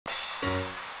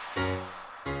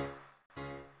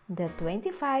The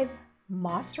 25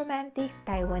 most romantic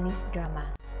Taiwanese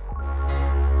drama.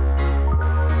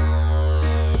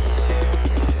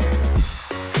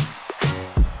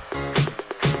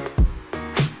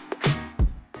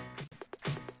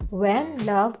 When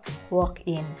Love Walk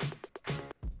In.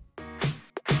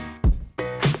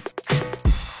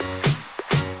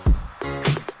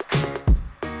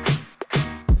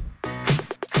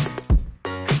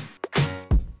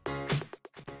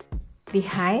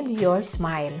 Behind Your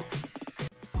Smile.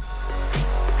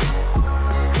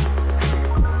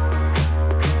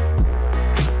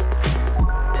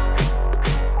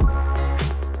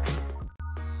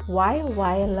 Why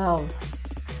Love?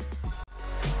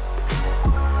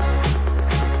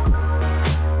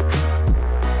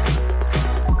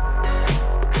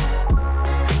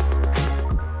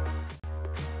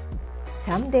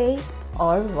 Someday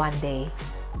or One Day.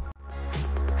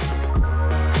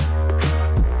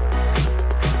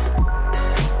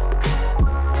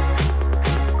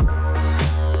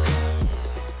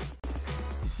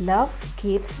 Love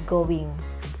Keeps Going.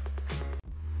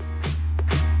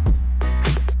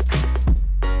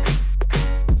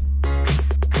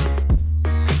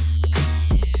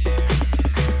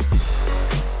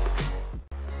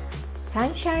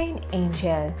 Sunshine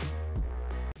Angel.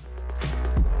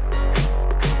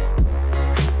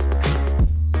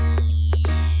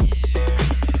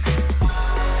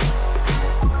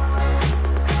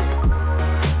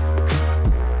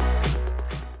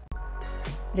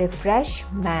 Refresh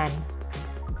Man.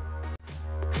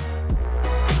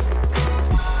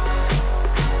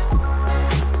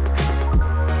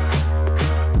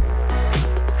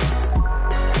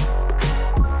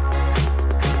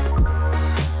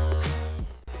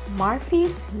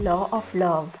 Murphy's Law of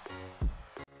Love.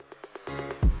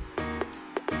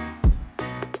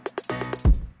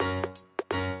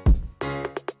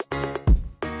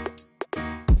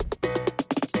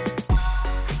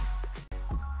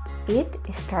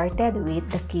 It started with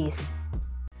the kiss.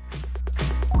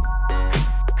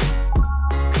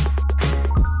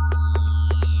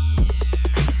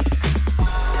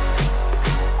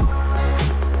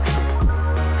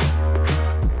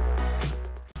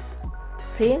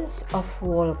 Prince of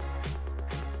Wolf.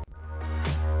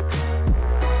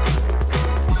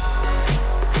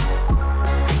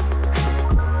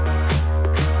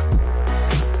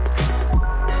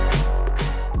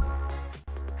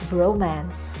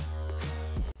 Bromance.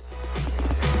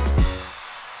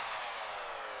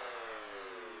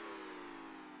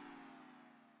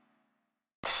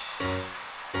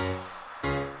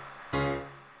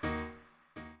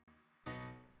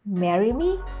 Marry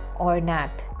Me or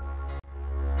Not.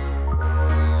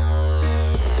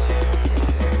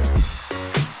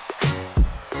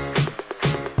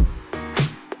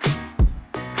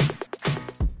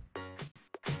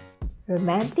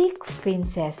 Romantic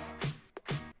Princess.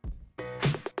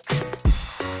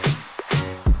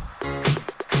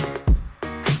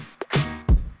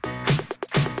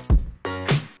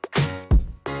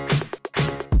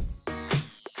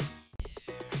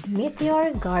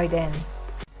 Meteor Garden.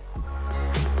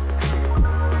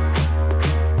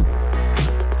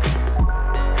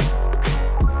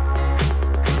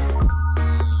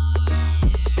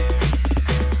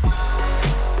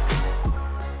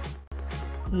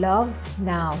 Love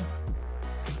Now.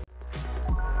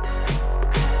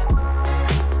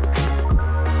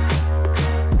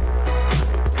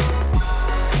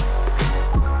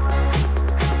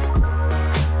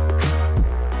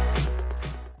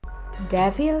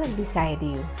 Devil Beside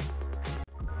You.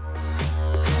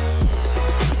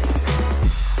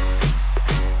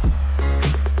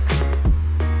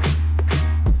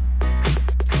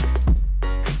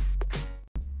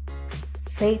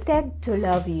 Fated to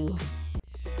Love You.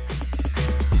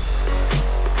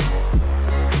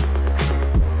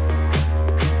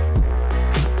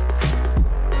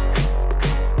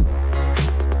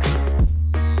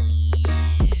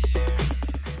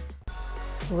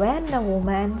 When a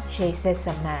Woman Chases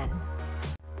a Man.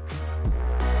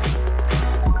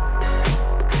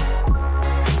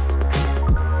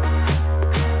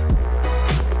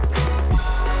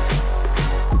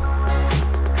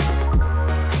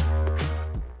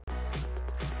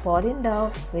 Fall in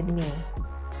Love with Me.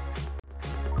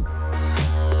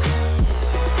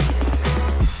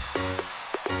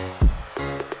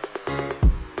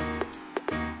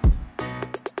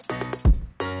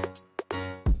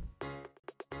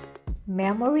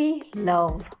 Memory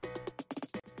Love.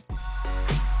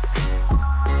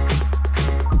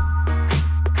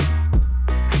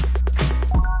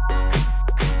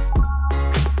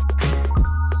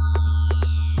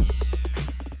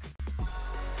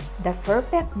 The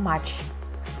Perfect Match.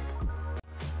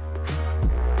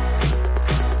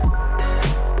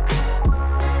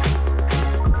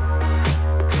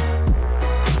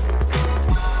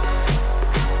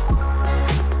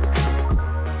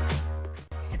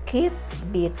 Keep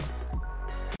beat.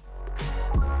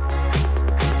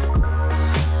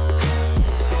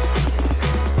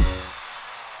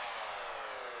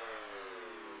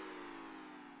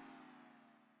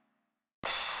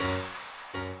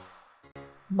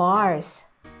 Bars.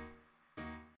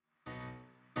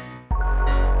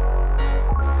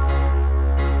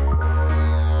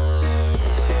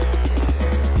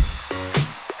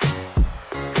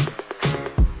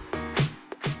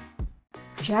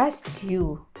 Just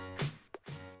you.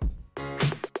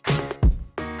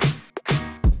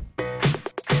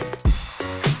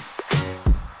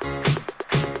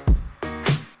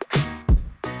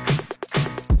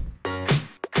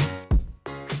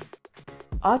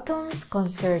 Autumn's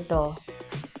Concerto.